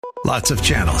Lots of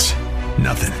channels,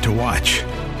 nothing to watch,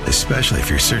 especially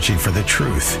if you're searching for the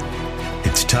truth.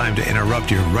 It's time to interrupt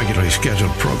your regularly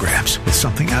scheduled programs with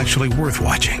something actually worth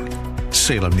watching.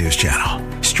 Salem News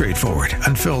Channel. Straightforward,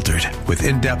 unfiltered, with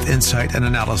in-depth insight and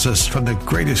analysis from the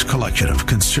greatest collection of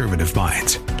conservative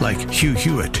minds like Hugh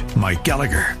Hewitt, Mike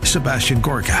Gallagher, Sebastian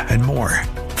Gorka, and more.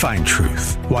 Find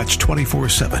truth. Watch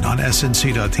 24/7 on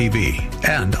snc.tv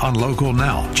and on Local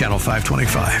Now, Channel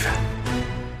 525.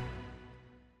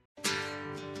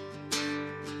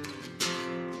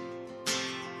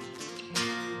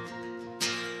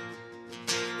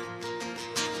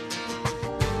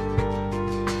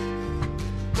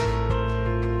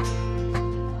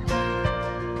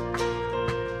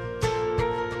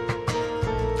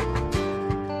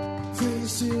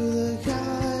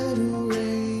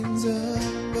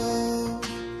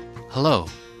 Hello,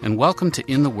 and welcome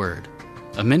to In the Word,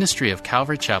 a ministry of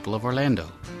Calvary Chapel of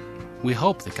Orlando. We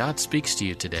hope that God speaks to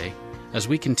you today as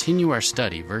we continue our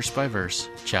study verse by verse,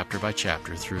 chapter by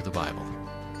chapter through the Bible,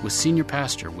 with Senior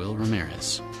Pastor Will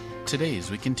Ramirez. Today,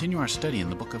 as we continue our study in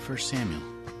the book of 1 Samuel,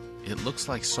 it looks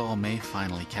like Saul may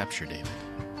finally capture David,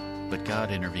 but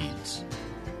God intervenes.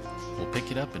 We'll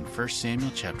pick it up in 1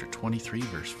 Samuel chapter 23,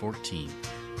 verse 14.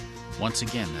 Once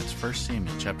again, that's 1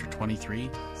 Samuel chapter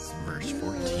 23, verse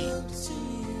 14.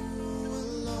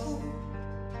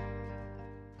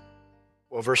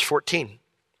 Well, verse 14.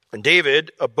 And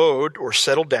David abode or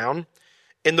settled down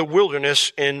in the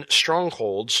wilderness in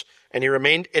strongholds, and he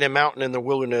remained in a mountain in the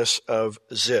wilderness of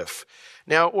Ziph.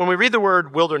 Now, when we read the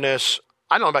word wilderness,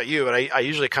 I don't know about you, but I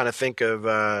usually kind of think of,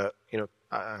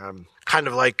 kind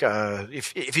of like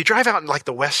if you drive out in like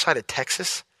the west side of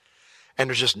Texas, and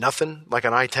there's just nothing, like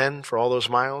an I-10 for all those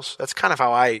miles. That's kind of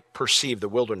how I perceive the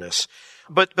wilderness.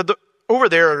 But over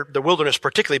there, the wilderness,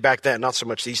 particularly back then, not so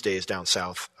much these days down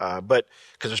south, but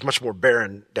because there's much more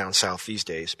barren down south these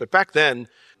days. But back then,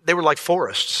 they were like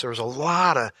forests. There was a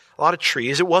lot of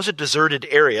trees. It was a deserted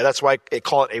area. That's why they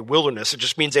call it a wilderness. It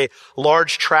just means a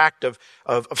large tract of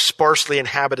sparsely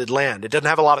inhabited land. It doesn't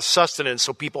have a lot of sustenance,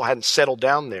 so people hadn't settled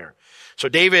down there. So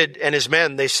David and his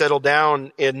men, they settled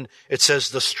down in, it says,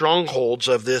 the strongholds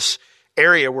of this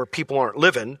area where people aren't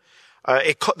living.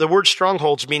 The word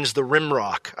strongholds means the rim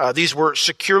rock. These were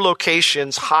secure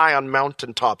locations high on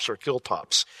mountaintops or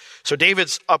hilltops. So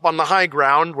David's up on the high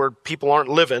ground where people aren't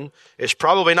living. It's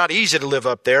probably not easy to live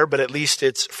up there, but at least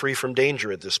it's free from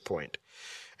danger at this point.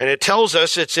 And it tells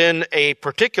us it's in a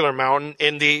particular mountain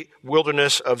in the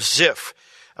wilderness of Ziph.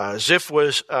 Ziph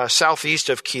was southeast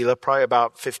of Keilah, probably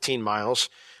about 15 miles.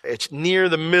 It's near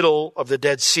the middle of the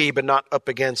Dead Sea, but not up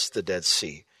against the Dead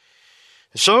Sea.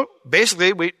 So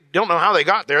basically, we don't know how they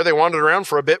got there. They wandered around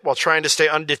for a bit while trying to stay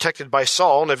undetected by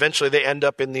Saul, and eventually they end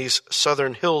up in these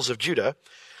southern hills of Judah.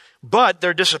 But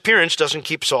their disappearance doesn't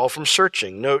keep Saul from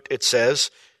searching. Note, it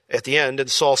says at the end, and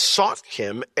Saul sought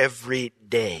him every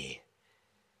day.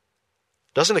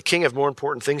 Doesn't a king have more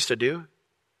important things to do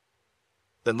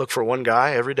than look for one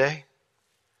guy every day?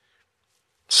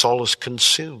 Saul is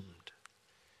consumed.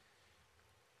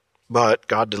 But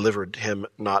God delivered him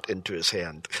not into his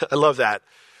hand. I love that.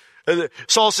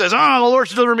 Saul says, the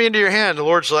Lord's delivered me into your hand. The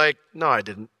Lord's like, no, I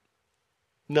didn't.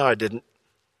 No, I didn't.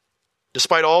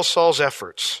 Despite all Saul's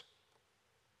efforts,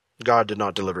 God did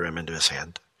not deliver him into his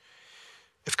hand.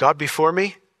 If God be for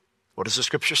me, what does the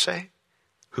scripture say?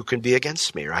 Who can be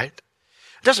against me, right?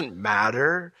 It doesn't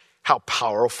matter how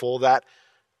powerful that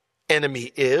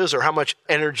enemy is or how much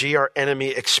energy our enemy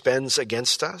expends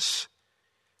against us.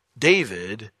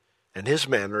 David and his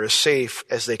men are as safe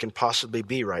as they can possibly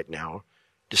be right now,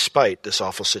 despite this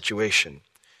awful situation.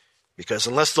 Because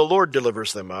unless the Lord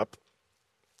delivers them up,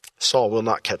 Saul will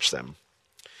not catch them.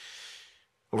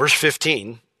 Verse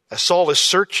 15, as Saul is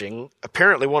searching,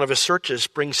 apparently one of his searches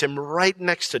brings him right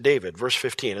next to David. Verse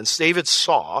 15, and David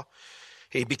saw,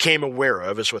 he became aware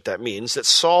of, is what that means, that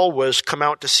Saul was come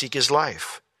out to seek his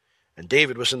life. And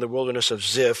David was in the wilderness of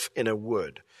Ziph in a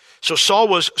wood. So Saul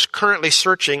was currently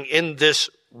searching in this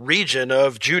region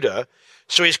of Judah.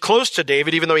 So he's close to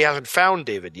David, even though he hasn't found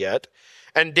David yet.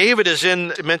 And David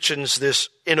it mentions this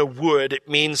in a wood. It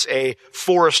means a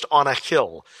forest on a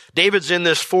hill. David's in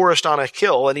this forest on a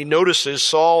hill, and he notices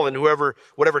Saul and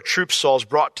whatever troops Saul's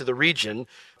brought to the region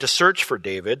to search for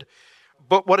David.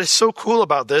 But what is so cool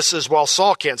about this is while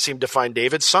Saul can't seem to find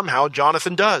David, somehow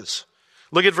Jonathan does.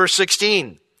 Look at verse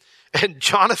 16. And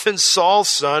Jonathan, Saul's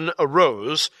son,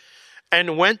 arose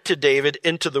and went to David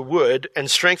into the wood and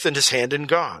strengthened his hand in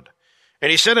God. And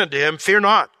he said unto him, fear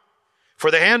not, for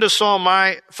the hand of Saul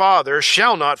my father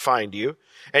shall not find you,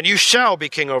 and you shall be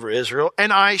king over Israel,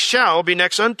 and I shall be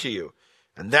next unto you.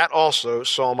 And that also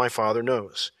Saul my father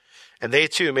knows. And they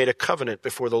too made a covenant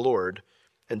before the Lord,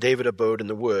 and David abode in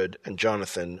the wood, and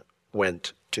Jonathan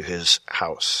went to his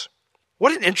house.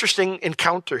 What an interesting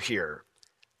encounter here.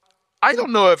 I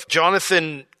don't know if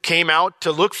Jonathan came out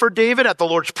to look for David at the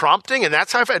Lord's prompting, and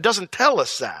that's how it doesn't tell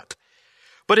us that.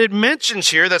 But it mentions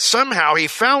here that somehow he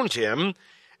found him,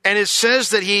 and it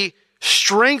says that he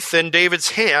strengthened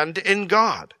David's hand in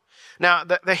God. Now,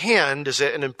 the hand is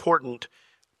an important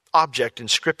object in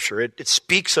Scripture. It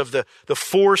speaks of the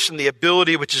force and the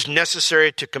ability which is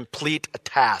necessary to complete a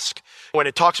task. When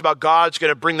it talks about God's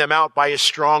going to bring them out by his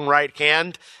strong right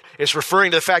hand, it's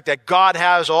referring to the fact that God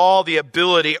has all the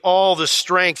ability, all the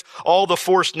strength, all the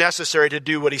force necessary to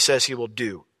do what he says he will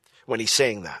do when he's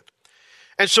saying that.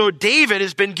 And so David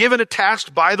has been given a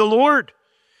task by the Lord.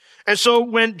 And so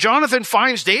when Jonathan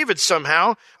finds David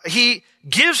somehow, he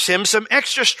gives him some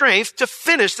extra strength to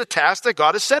finish the task that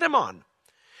God has set him on.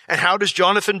 And how does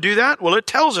Jonathan do that? Well, it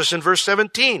tells us in verse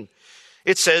 17.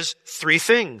 It says 3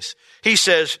 things. He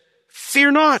says,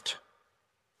 "Fear not,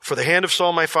 for the hand of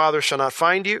Saul my father shall not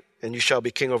find you, and you shall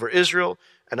be king over Israel,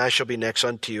 and I shall be next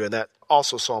unto you, and that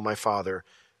also Saul my father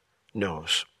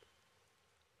knows."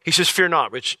 He says, fear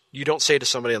not, which you don't say to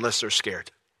somebody unless they're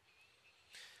scared.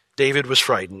 David was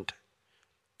frightened.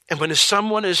 And when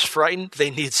someone is frightened, they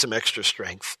need some extra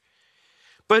strength.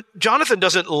 But Jonathan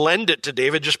doesn't lend it to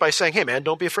David just by saying, hey man,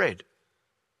 don't be afraid.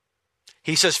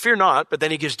 He says, fear not, but then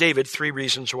he gives David 3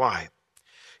 reasons why.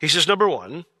 He says, number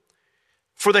 1,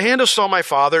 for the hand of Saul my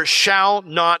father shall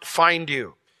not find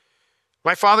you.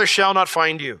 My father shall not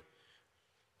find you.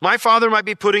 My father might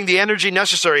be putting the energy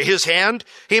necessary, his hand,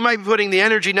 he might be putting the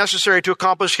energy necessary to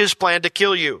accomplish his plan to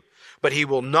kill you, but he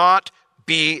will not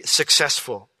be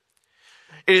successful.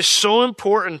 It is so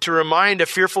important to remind a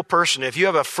fearful person, if you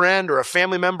have a friend or a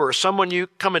family member or someone you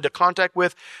come into contact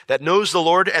with that knows the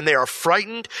Lord and they are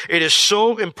frightened, it is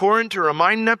so important to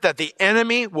remind them that the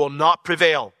enemy will not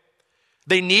prevail.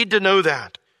 They need to know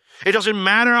that. It doesn't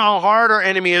matter how hard our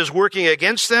enemy is working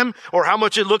against them or how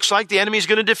much it looks like the enemy is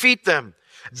going to defeat them.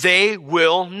 They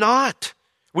will not.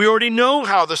 We already know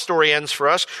how the story ends for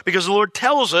us because the Lord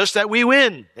tells us that we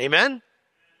win. Amen?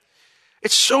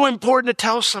 It's so important to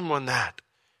tell someone that.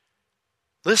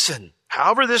 Listen,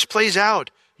 however this plays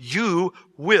out, you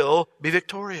will be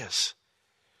victorious.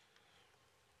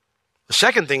 The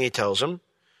second thing he tells him,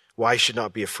 why he should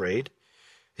not be afraid,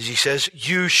 is he says,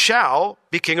 you shall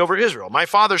be king over Israel. My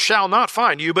father shall not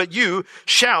find you, but you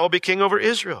shall be king over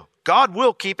Israel. God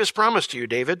will keep his promise to you,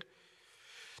 David.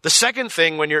 The second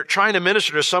thing when you're trying to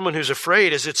minister to someone who's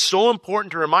afraid is it's so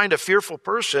important to remind a fearful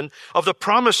person of the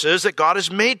promises that God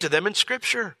has made to them in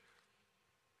Scripture.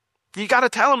 You got to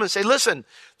tell them and say, listen,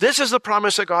 this is the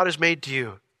promise that God has made to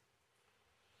you.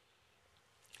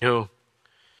 You know,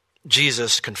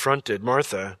 Jesus confronted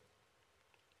Martha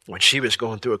when she was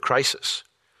going through a crisis.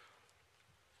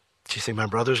 She said, my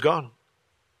brother's gone.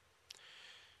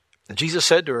 And Jesus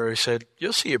said to her, he said,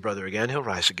 you'll see your brother again. He'll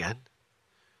rise again.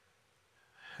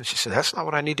 And she said, that's not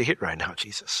what I need to hear right now,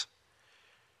 Jesus.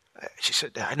 She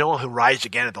said, I know he'll rise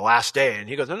again at the last day. And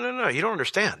he goes, no, you don't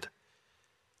understand.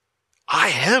 I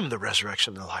am the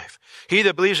resurrection and the life. He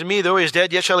that believes in me, though he is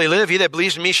dead, yet shall he live. He that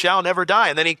believes in me shall never die.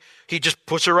 And then he just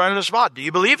puts her right on the spot. Do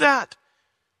you believe that?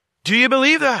 Do you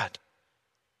believe that?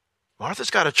 Martha's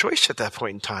got a choice at that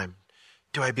point in time.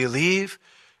 Do I believe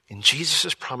in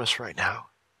Jesus' promise right now?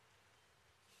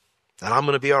 That I'm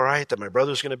going to be all right, that my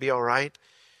brother's going to be all right,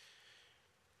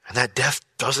 and that death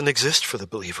doesn't exist for the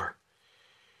believer.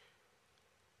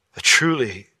 That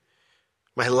truly,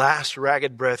 my last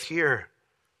ragged breath here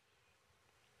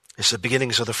is the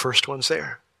beginnings of the first ones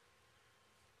there.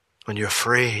 When you're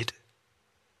afraid,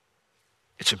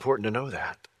 it's important to know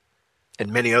that.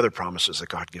 And many other promises that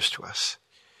God gives to us.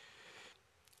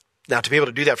 Now, to be able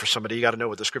to do that for somebody, you got to know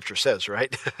what the Scripture says,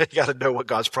 right? You got to know what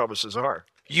God's promises are.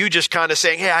 You just kind of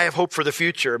saying, hey, I have hope for the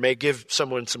future may give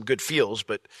someone some good feels,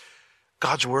 but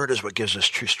God's word is what gives us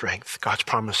true strength. God's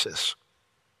promises.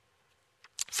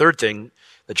 Third thing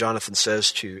that Jonathan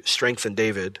says to strengthen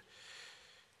David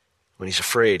when he's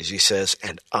afraid is he says,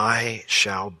 and I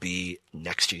shall be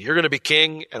next to you. You're going to be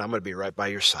king, and I'm going to be right by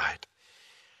your side.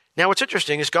 Now, what's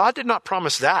interesting is God did not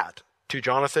promise that to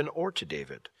Jonathan or to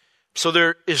David. So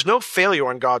there is no failure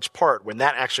on God's part when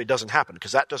that actually doesn't happen,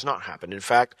 because that does not happen. In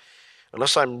fact,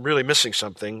 unless I'm really missing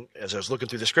something, as I was looking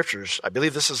through the Scriptures, I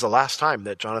believe this is the last time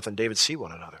that Jonathan and David see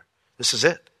one another. This is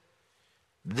it.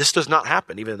 This does not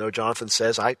happen, even though Jonathan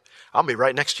says, I'll be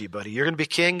right next to you, buddy. You're going to be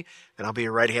king, and I'll be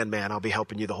your right-hand man. I'll be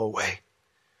helping you the whole way.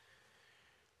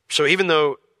 So even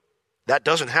though that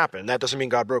doesn't happen, that doesn't mean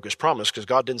God broke his promise, because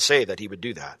God didn't say that he would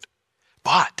do that.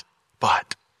 But,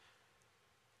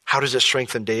 how does it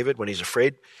strengthen David when he's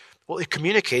afraid? Well, it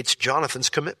communicates Jonathan's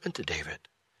commitment to David.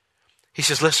 He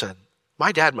says, listen,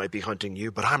 my dad might be hunting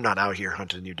you, but I'm not out here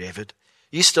hunting you, David.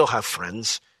 You still have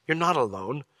friends. You're not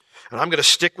alone. And I'm going to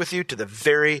stick with you to the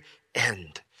very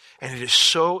end. And it is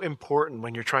so important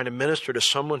when you're trying to minister to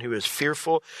someone who is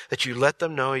fearful that you let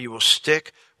them know you will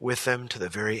stick with them to the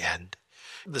very end.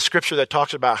 The scripture that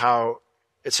talks about how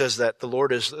it says that the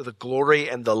Lord is the glory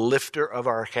and the lifter of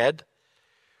our head.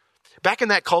 Back in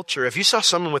that culture, if you saw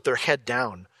someone with their head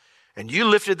down and you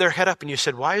lifted their head up and you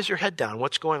said, why is your head down?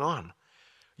 What's going on?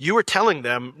 You were telling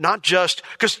them not just,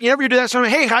 because you ever do that,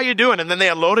 someone, hey, how you doing? And then they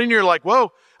unload it and you're like,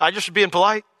 whoa, I just was being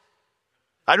polite.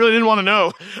 I really didn't want to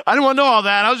know. I didn't want to know all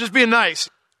that. I was just being nice.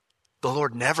 The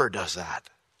Lord never does that.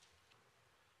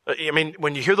 I mean,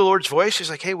 when you hear the Lord's voice, he's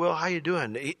like, hey, Will, how you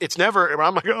doing? It's never,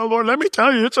 I'm like, oh, Lord, let me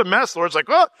tell you, it's a mess. The Lord's like,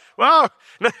 oh, well,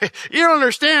 you don't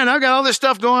understand. I've got all this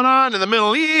stuff going on in the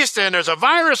Middle East, and there's a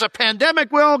virus, a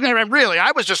pandemic. Well, really,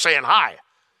 I was just saying hi.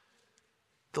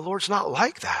 The Lord's not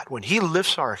like that. When he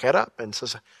lifts our head up and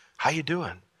says, how you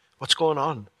doing? What's going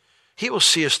on? He will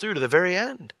see us through to the very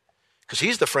end because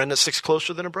he's the friend that sticks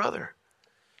closer than a brother.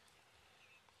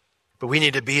 But we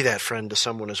need to be that friend to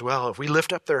someone as well. If we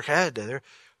lift up their head,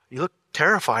 you look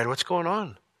terrified. What's going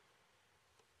on?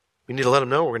 We need to let them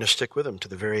know we're going to stick with them to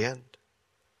the very end.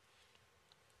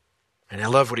 And I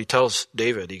love what he tells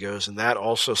David. He goes, and that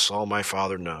also Saul, my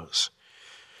father, knows.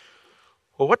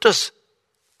 Well, what does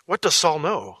Saul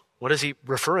know? What is he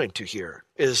referring to here?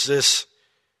 Is this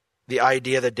the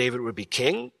idea that David would be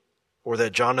king or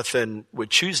that Jonathan would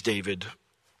choose David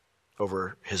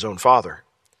over his own father?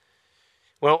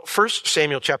 Well, 1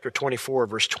 Samuel chapter 24,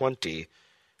 verse 20,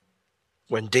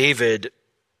 when David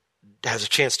has a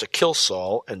chance to kill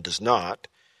Saul and does not,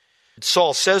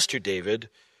 Saul says to David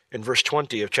in verse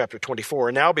 20 of chapter 24,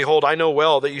 and now behold, I know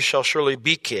well that you shall surely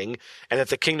be king, and that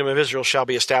the kingdom of Israel shall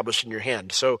be established in your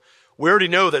hand. So we already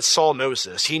know that Saul knows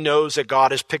this. He knows that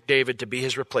God has picked David to be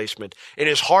his replacement. In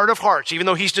his heart of hearts, even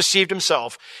though he's deceived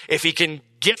himself, if he can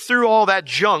get through all that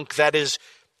junk that is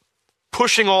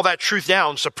pushing all that truth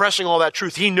down, suppressing all that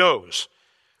truth, he knows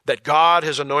that God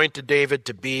has anointed David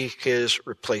to be his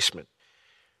replacement.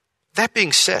 That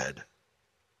being said,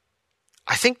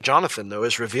 I think Jonathan, though,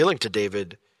 is revealing to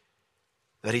David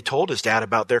that he told his dad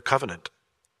about their covenant.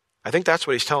 I think that's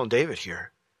what he's telling David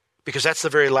here. Because that's the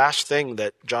very last thing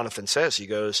that Jonathan says. He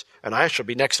goes, and I shall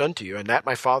be next unto you, and that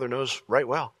my father knows right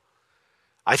well.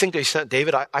 I think they sent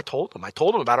David, I told him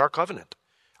about our covenant.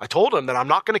 I told him that I'm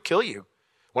not going to kill you.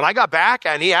 When I got back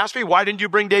and he asked me, why didn't you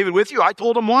bring David with you? I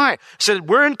told him why. I said,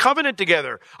 we're in covenant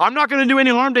together. I'm not going to do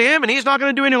any harm to him, and he's not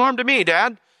going to do any harm to me,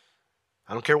 Dad.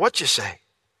 I don't care what you say.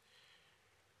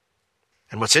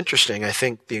 And what's interesting, I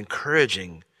think the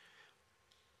encouraging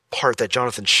part that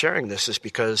Jonathan's sharing this is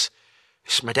because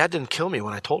he said, my dad didn't kill me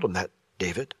when I told him that,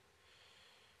 David.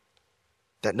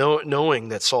 That knowing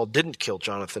that Saul didn't kill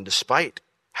Jonathan despite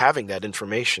having that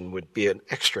information would be an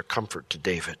extra comfort to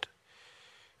David.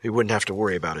 He wouldn't have to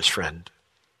worry about his friend.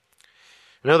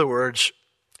 In other words,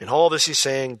 in all this he's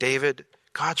saying, David,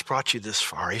 God's brought you this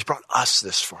far. He's brought us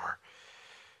this far.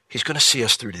 He's going to see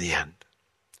us through to the end.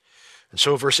 And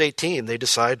so verse 18, they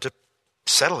decide to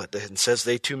settle it. And says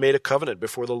they too made a covenant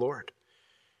before the Lord.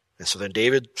 And so then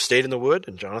David stayed in the wood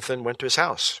and Jonathan went to his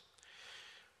house.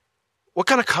 What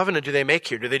kind of covenant do they make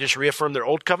here? Do they just reaffirm their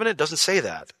old covenant? It doesn't say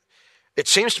that. It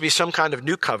seems to be some kind of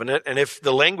new covenant. And if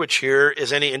the language here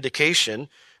is any indication,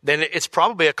 then it's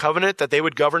probably a covenant that they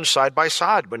would govern side by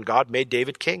side when God made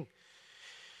David king.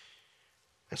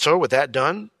 And so with that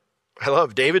done, I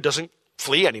love David doesn't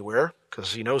flee anywhere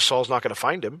because he knows Saul's not going to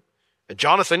find him. And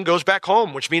Jonathan goes back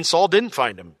home, which means Saul didn't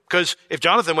find him. Because if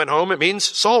Jonathan went home, it means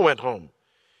Saul went home.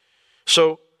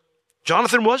 So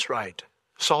Jonathan was right.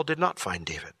 Saul did not find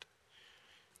David.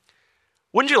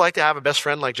 Wouldn't you like to have a best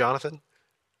friend like Jonathan?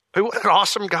 What an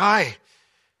awesome guy.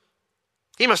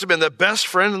 He must have been the best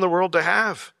friend in the world to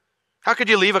have. How could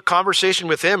you leave a conversation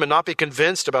with him and not be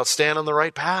convinced about staying on the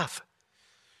right path?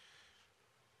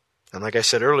 And like I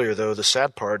said earlier, though, the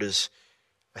sad part is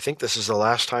I think this is the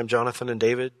last time Jonathan and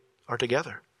David are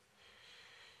together.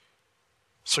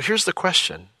 So here's the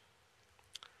question.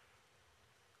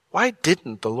 Why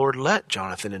didn't the Lord let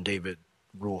Jonathan and David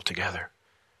rule together?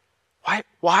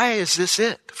 Why is this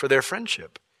it for their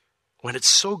friendship? When it's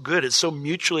so good, it's so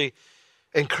mutually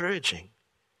encouraging.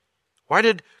 Why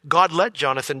did God let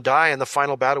Jonathan die in the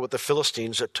final battle with the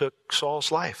Philistines that took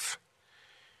Saul's life?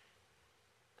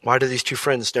 Why do these two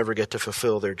friends never get to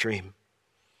fulfill their dream?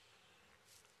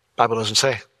 The Bible doesn't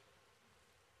say.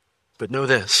 But know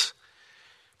this,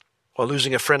 while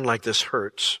losing a friend like this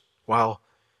hurts, while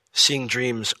seeing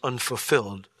dreams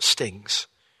unfulfilled stings,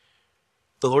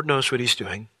 the Lord knows what he's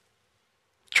doing.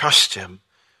 trust him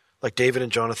like David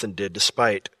and Jonathan did,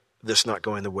 despite this not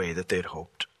going the way that they had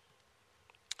hoped.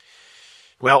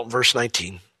 Well, verse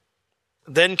 19.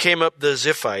 Then came up the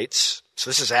Ziphites. So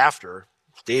this is after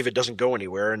David doesn't go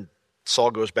anywhere and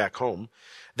Saul goes back home.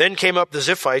 Then came up the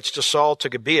Ziphites to Saul to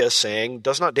Gibeah, saying,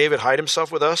 does not David hide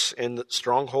himself with us in the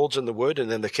strongholds in the wood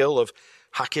and in the hill of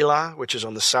Hachilah, which is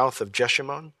on the south of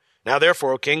Jeshimon? Now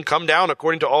therefore, O king, come down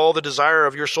according to all the desire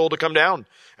of your soul to come down,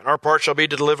 and our part shall be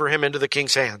to deliver him into the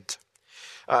king's hand.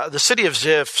 The city of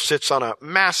Ziph sits on a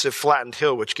massive flattened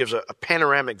hill, which gives a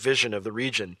panoramic vision of the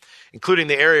region, including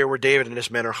the area where David and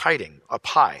his men are hiding up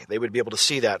high. They would be able to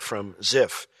see that from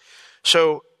Ziph.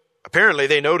 So apparently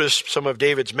they notice some of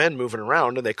David's men moving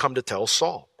around, and they come to tell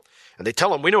Saul. And they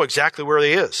tell him, we know exactly where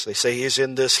he is. They say he's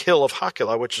in this hill of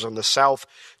Hachilah, which is on the south.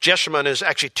 Jeshimon is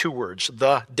actually two words,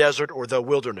 the desert or the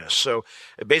wilderness. So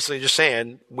basically just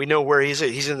saying, we know where he's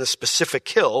at. He's in the specific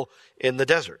hill in the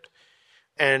desert.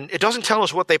 And it doesn't tell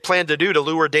us what they plan to do to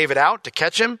lure David out, to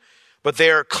catch him, but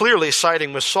they are clearly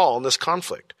siding with Saul in this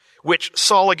conflict, which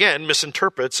Saul again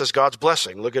misinterprets as God's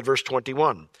blessing. Look at verse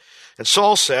 21. And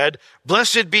Saul said,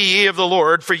 blessed be ye of the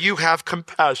Lord, for you have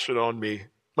compassion on me.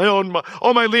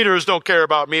 All my leaders don't care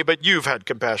about me, but you've had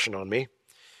compassion on me.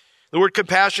 The word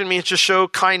compassion means to show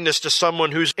kindness to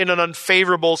someone who's in an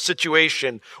unfavorable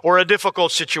situation, or a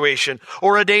difficult situation,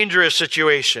 or a dangerous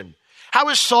situation. How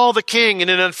is Saul the king in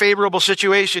an unfavorable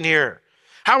situation here?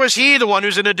 How is he the one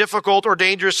who's in a difficult or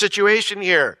dangerous situation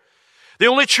here? The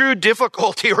only true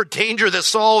difficulty or danger that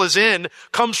Saul is in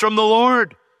comes from the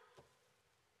Lord.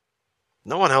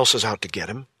 No one else is out to get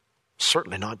him.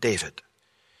 Certainly not David.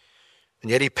 And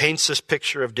yet he paints this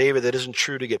picture of David that isn't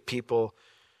true to get people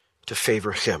to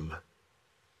favor him.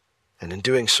 And in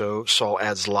doing so, Saul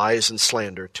adds lies and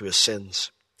slander to his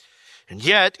sins. And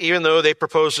yet, even though they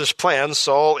propose this plan,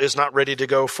 Saul is not ready to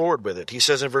go forward with it. He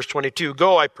says in verse 22,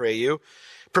 go, I pray you,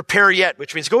 prepare yet,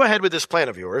 which means go ahead with this plan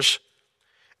of yours.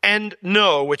 And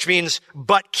no, which means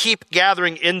but keep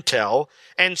gathering intel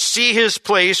and see his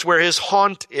place where his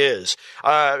haunt is.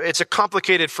 It's a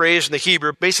complicated phrase in the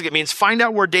Hebrew. Basically, it means find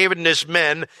out where David and his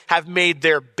men have made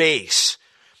their base.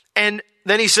 And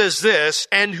then he says this,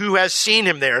 and who has seen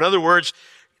him there. In other words,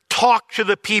 talk to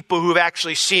the people who have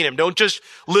actually seen him. Don't just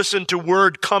listen to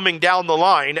word coming down the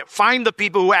line. Find the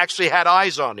people who actually had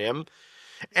eyes on him.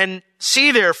 And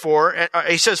see, therefore,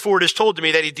 he says, for it is told to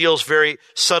me that he deals very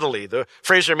subtly. The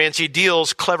phrase there means he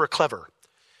deals clever.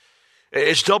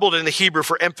 It's doubled in the Hebrew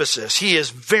for emphasis. He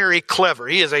is very clever.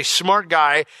 He is a smart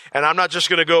guy, and I'm not just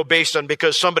going to go based on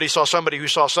because somebody who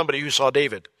saw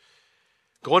David.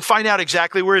 Go and find out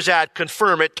exactly where he's at,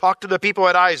 confirm it, talk to the people who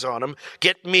had eyes on him,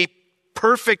 get me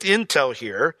perfect intel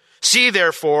here. See,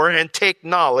 therefore, and take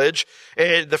knowledge.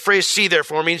 The phrase see,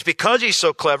 therefore, means because he's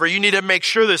so clever, you need to make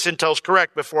sure this intel's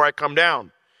correct before I come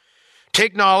down.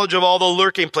 Take knowledge of all the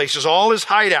lurking places, all his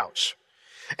hideouts,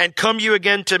 and come you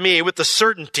again to me with the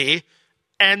certainty,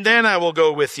 and then I will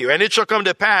go with you. And it shall come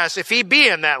to pass, if he be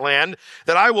in that land,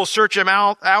 that I will search him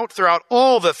out throughout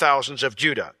all the thousands of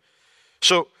Judah.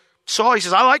 So Saul, he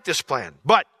says, I like this plan,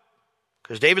 but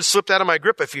because David slipped out of my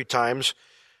grip a few times,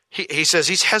 he says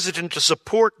he's hesitant to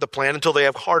support the plan until they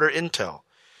have harder intel.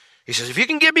 He says, if you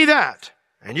can give me that,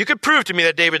 and you can prove to me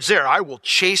that David's there, I will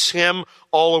chase him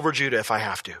all over Judah if I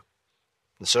have to.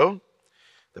 And so,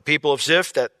 the people of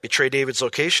Ziph that betray David's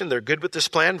location, they're good with this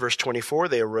plan. Verse 24,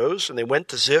 they arose and they went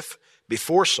to Ziph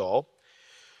before Saul.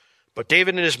 But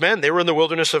David and his men, they were in the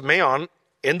wilderness of Maon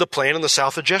in the plain in the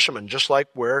south of Jeshimon, just like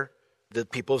where the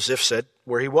people of Ziph said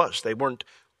where he was. They weren't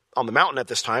on the mountain at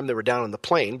this time, they were down in the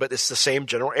plain, but it's the same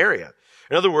general area.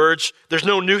 In other words, there's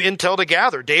no new intel to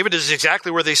gather. David is exactly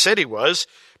where they said he was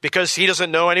because he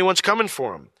doesn't know anyone's coming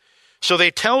for him. So they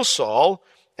tell Saul,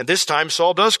 and this time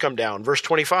Saul does come down. Verse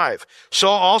 25.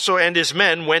 Saul also and his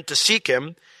men went to seek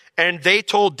him, and they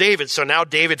told David. So now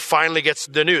David finally gets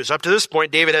the news. Up to this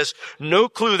point, David has no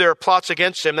clue there are plots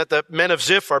against him, that the men of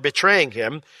Ziph are betraying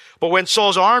him. But when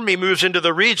Saul's army moves into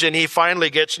the region, he finally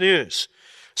gets news.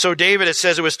 So David, it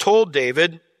says it was told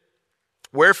David,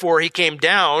 wherefore he came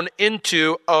down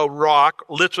into a rock,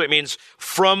 literally it means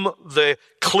from the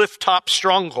cliff-top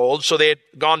stronghold. So they had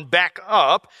gone back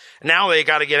up. Now they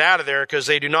got to get out of there because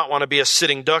they do not want to be a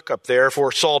sitting duck up there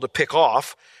for Saul to pick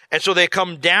off. And so they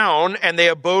come down and they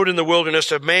abode in the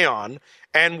wilderness of Maon.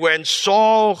 And when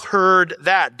Saul heard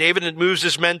that, David had moved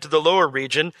his men to the lower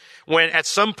region. When at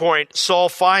some point Saul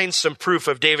finds some proof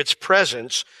of David's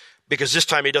presence, because this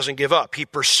time he doesn't give up. He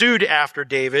pursued after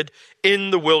David in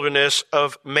the wilderness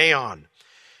of Maon.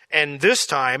 And this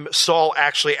time, Saul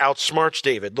actually outsmarts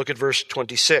David. Look at verse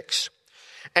 26.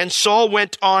 And Saul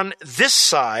went on this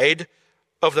side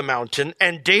of the mountain,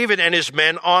 and David and his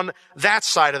men on that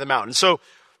side of the mountain. So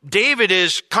David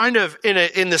is kind of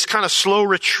in this kind of slow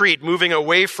retreat, moving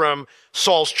away from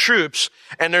Saul's troops,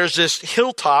 and there's this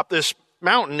hilltop, this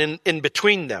mountain in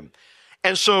between them.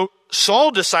 And so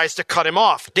Saul decides to cut him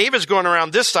off. David's going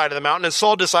around this side of the mountain, and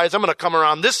Saul decides, I'm going to come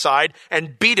around this side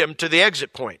and beat him to the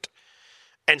exit point.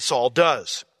 And Saul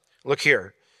does. Look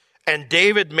here. And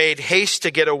David made haste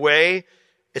to get away.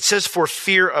 It says for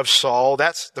fear of Saul.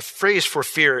 That's the phrase for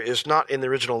fear is not in the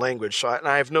original language. So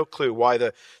I have no clue why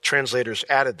the translators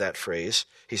added that phrase.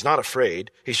 He's not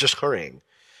afraid. He's just hurrying.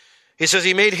 He says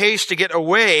he made haste to get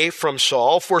away from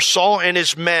Saul, for Saul and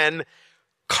his men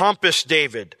compassed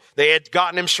David. They had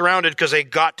gotten him surrounded because they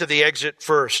got to the exit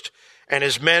first, and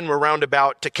his men were round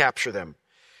about to capture them.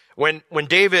 When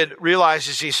David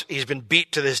realizes he's been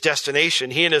beat to this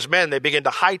destination, he and his men, they begin to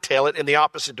hightail it in the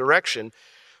opposite direction.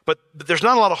 But there's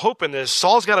not a lot of hope in this.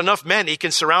 Saul's got enough men, he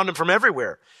can surround him from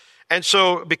everywhere. And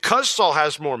so because Saul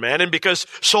has more men and because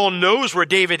Saul knows where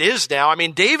David is now, I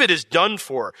mean, David is done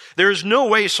for. There is no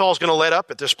way Saul's going to let up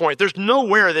at this point. There's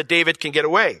nowhere that David can get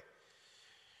away.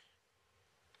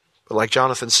 But like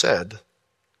Jonathan said, the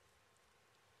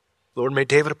Lord made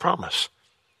David a promise.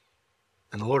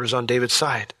 And the Lord is on David's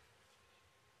side.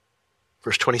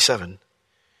 Verse 27.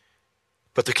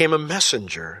 But there came a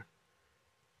messenger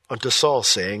unto Saul,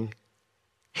 saying,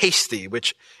 haste thee,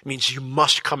 which means you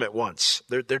must come at once.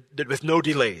 They're with no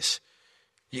delays.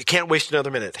 You can't waste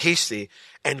another minute. Haste thee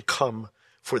and come,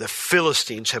 for the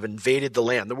Philistines have invaded the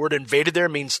land. The word invaded there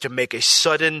means to make a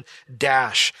sudden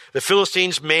dash. The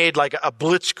Philistines made like a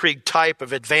blitzkrieg type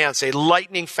of advance, a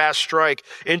lightning fast strike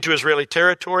into Israeli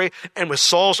territory. And with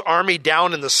Saul's army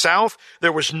down in the south,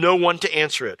 there was no one to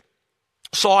answer it.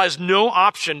 Saul has no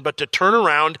option but to turn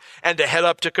around and to head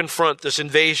up to confront this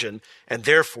invasion, and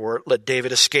therefore let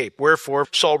David escape. Wherefore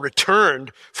Saul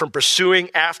returned from pursuing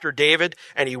after David,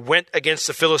 and he went against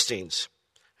the Philistines.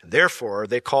 And therefore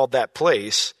they called that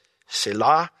place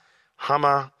Selah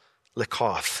Hamath,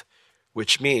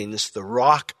 which means the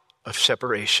rock of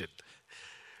separation.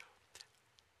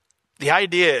 The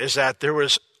idea is that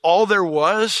all there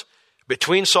was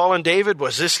between Saul and David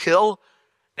was this hill,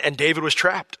 and David was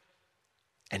trapped.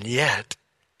 And yet,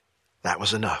 that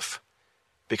was enough,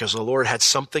 because the Lord had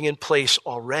something in place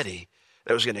already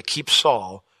that was going to keep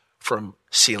Saul from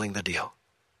sealing the deal,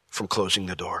 from closing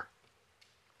the door.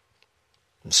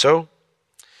 And so,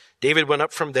 David went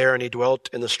up from there, and he dwelt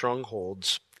in the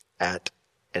strongholds at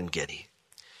En-Gedi.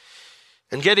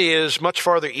 En-Gedi is much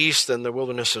farther east than the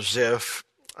wilderness of Ziph.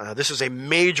 This is a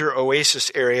major oasis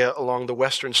area along the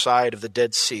western side of the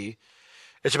Dead Sea.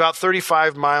 It's about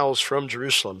 35 miles from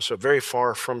Jerusalem, so very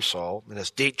far from Saul. It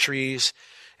has date trees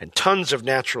and tons of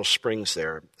natural springs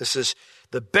there. This is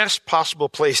the best possible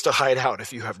place to hide out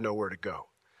if you have nowhere to go.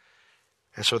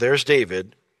 And so there's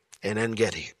David in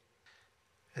En-Gedi,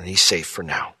 and he's safe for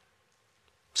now.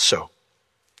 So,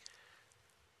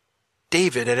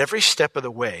 David, at every step of the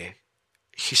way,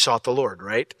 he sought the Lord,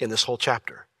 right? In this whole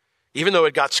chapter. Even though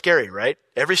it got scary, right?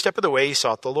 Every step of the way, he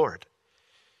sought the Lord.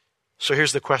 So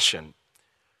here's the question.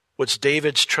 Was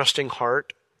David's trusting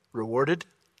heart rewarded?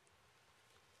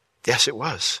 Yes, it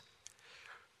was.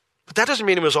 But that doesn't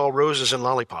mean it was all roses and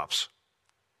lollipops.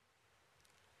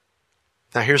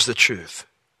 Now here's the truth.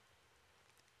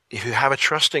 If you have a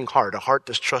trusting heart, a heart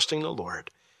that's trusting the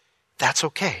Lord, that's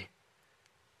okay.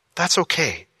 That's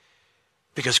okay.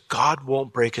 Because God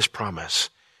won't break his promise,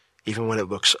 even when it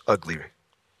looks ugly.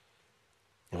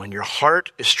 And when your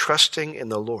heart is trusting in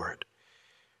the Lord,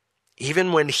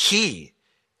 even when he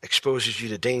exposes you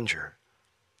to danger,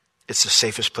 it's the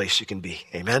safest place you can be.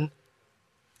 Amen?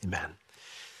 Amen.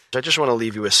 I just want to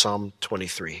leave you with Psalm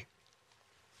 23,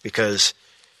 because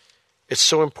it's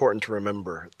so important to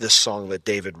remember this song that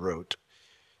David wrote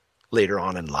later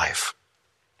on in life.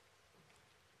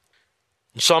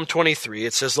 In Psalm 23,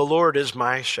 it says, the Lord is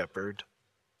my shepherd.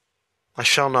 I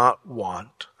shall not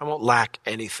want. I won't lack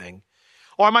anything.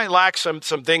 Or I might lack some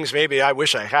things maybe I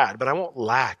wish I had, but I won't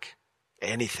lack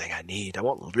anything I need. I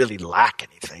won't really lack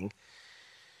anything.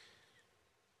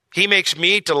 He makes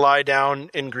me to lie down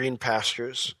in green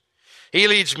pastures. He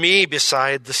leads me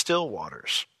beside the still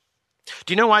waters.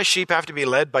 Do you know why sheep have to be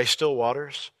led by still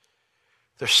waters?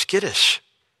 They're skittish.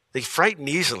 They frighten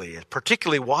easily,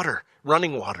 particularly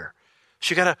running water.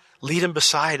 So you got to lead them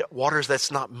beside waters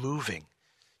that's not moving.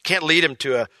 You can't lead them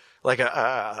to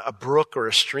a brook or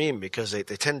a stream, because they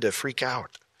tend to freak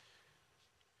out.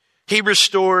 He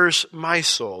restores my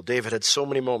soul. David had so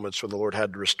many moments when the Lord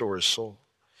had to restore his soul.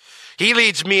 He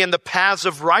leads me in the paths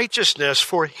of righteousness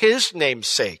for his name's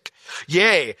sake.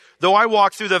 Yea, though I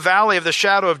walk through the valley of the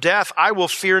shadow of death, I will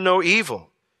fear no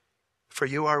evil, for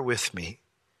you are with me.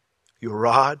 Your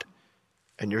rod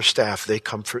and your staff, they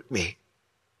comfort me.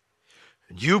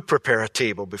 And you prepare a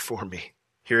table before me.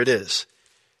 Here it is.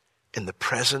 In the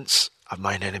presence of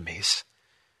mine enemies.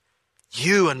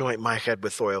 You anoint my head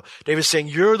with oil. David's saying,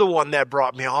 you're the one that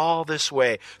brought me all this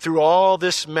way, through all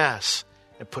this mess,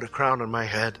 and put a crown on my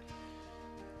head.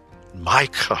 My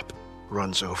cup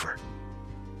runs over.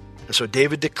 And so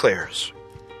David declares,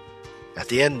 at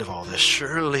the end of all this,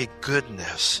 surely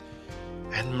goodness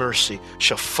and mercy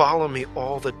shall follow me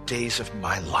all the days of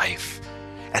my life,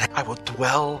 and I will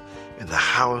dwell in the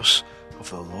house of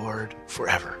the Lord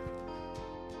forever.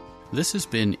 This has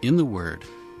been In the Word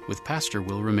with Pastor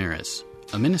Will Ramirez,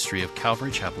 a ministry of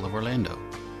Calvary Chapel of Orlando.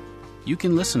 You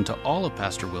can listen to all of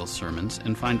Pastor Will's sermons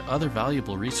and find other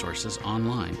valuable resources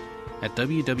online at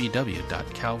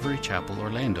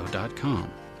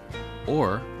www.calvarychapelorlando.com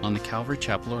or on the Calvary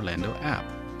Chapel Orlando app,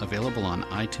 available on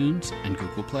iTunes and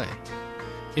Google Play.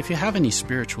 If you have any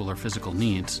spiritual or physical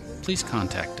needs, please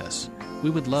contact us. We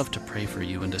would love to pray for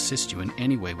you and assist you in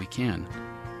any way we can.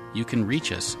 You can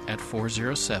reach us at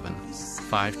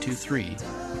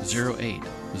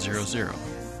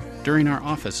 407-523-0800 during our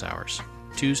office hours,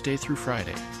 Tuesday through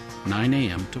Friday, 9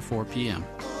 a.m. to 4 p.m.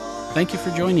 Thank you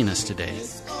for joining us today.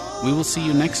 We will see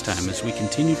you next time as we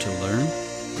continue to learn,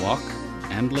 walk,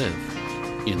 and live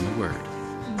in the Word.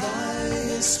 By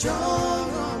His strong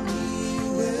arm He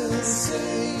will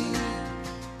save.